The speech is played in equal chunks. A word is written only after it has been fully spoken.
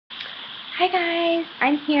Hi guys,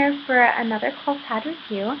 I'm here for another cloth pad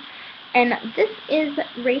review, and this is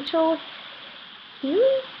Rachel Healy?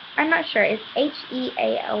 I'm not sure, it's Healy,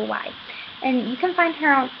 and you can find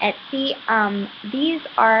her on Etsy. These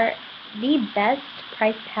are the best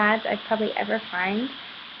price pads I've probably ever found.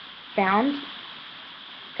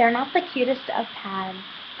 They're not the cutest of pads,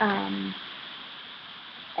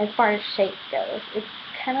 as far as shape goes. It's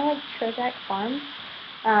kind of like Trojack Farms.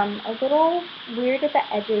 A little weird at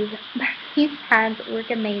the edges, but these pads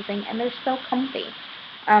work amazing, and they're so comfy.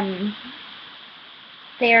 Um,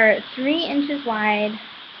 they're 3 inches wide,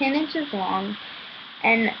 10 inches long,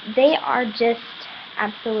 and they are just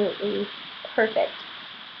absolutely perfect.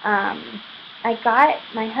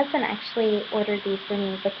 My husband actually ordered these for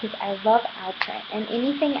me because I love owl print, and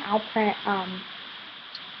anything owl print,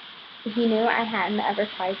 he knew I hadn't ever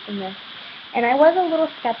tried from this. And I was a little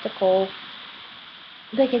skeptical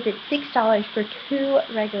because it's $6 for 2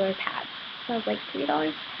 regular pads. So I was like, $3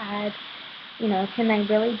 a pad, can they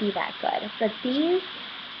really be that good? But these,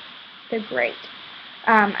 they're great.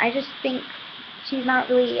 I just think she's not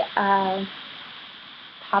really a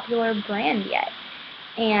popular brand yet,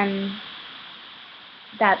 and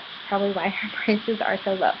that's probably why her prices are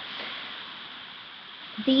so low.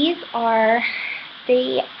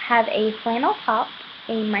 They have a flannel top,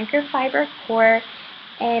 a microfiber core,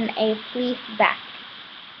 and a fleece back.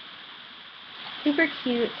 Super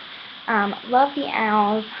cute. Love the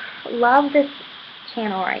owls. Love this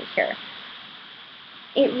channel right here.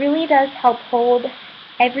 It really does help hold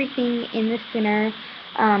everything in the center,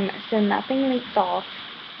 so nothing leaks off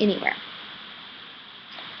anywhere.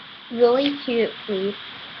 Really cute fleece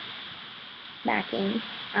backing.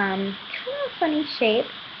 Kind of a funny shape,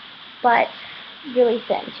 but really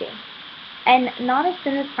thin too. And not as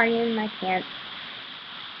thin as Party in my pants,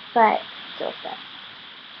 but still thin.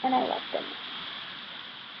 And I love them.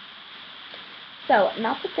 So,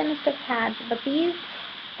 not the thinnest of pads, but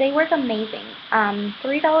they work amazing. $3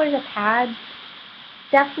 a pad,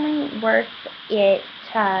 definitely worth it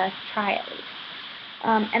to try at least.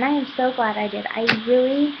 And I am so glad I did. I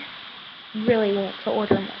really, really want to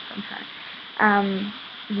order more from her.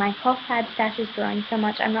 My cloth pad stash is growing so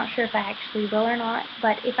much, I'm not sure if I actually will or not,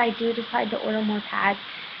 but if I do decide to order more pads,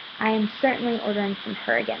 I am certainly ordering from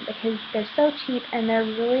her again because they're so cheap and they're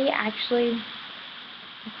really actually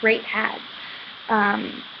great pads.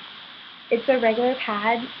 It's a regular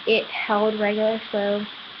pad. It held regular flow,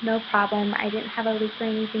 no problem. I didn't have a leak or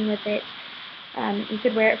anything with it. You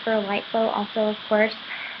could wear it for a light flow also, of course.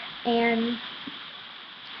 And,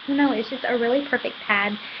 it's just a really perfect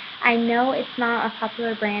pad. I know it's not a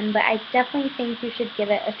popular brand, but I definitely think you should give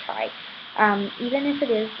it a try, even if it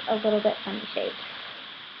is a little bit funny shaped.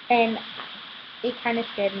 And it kind of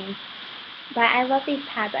scared me. But I love these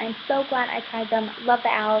pads. I'm so glad I tried them. Love the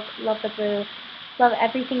owls, love the blue, love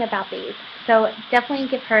everything about these. So definitely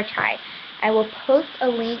give her a try. I will post a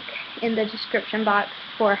link in the description box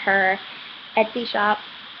for her Etsy shop.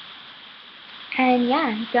 And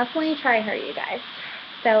yeah, definitely try her, you guys.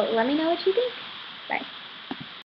 So let me know what you think. Bye.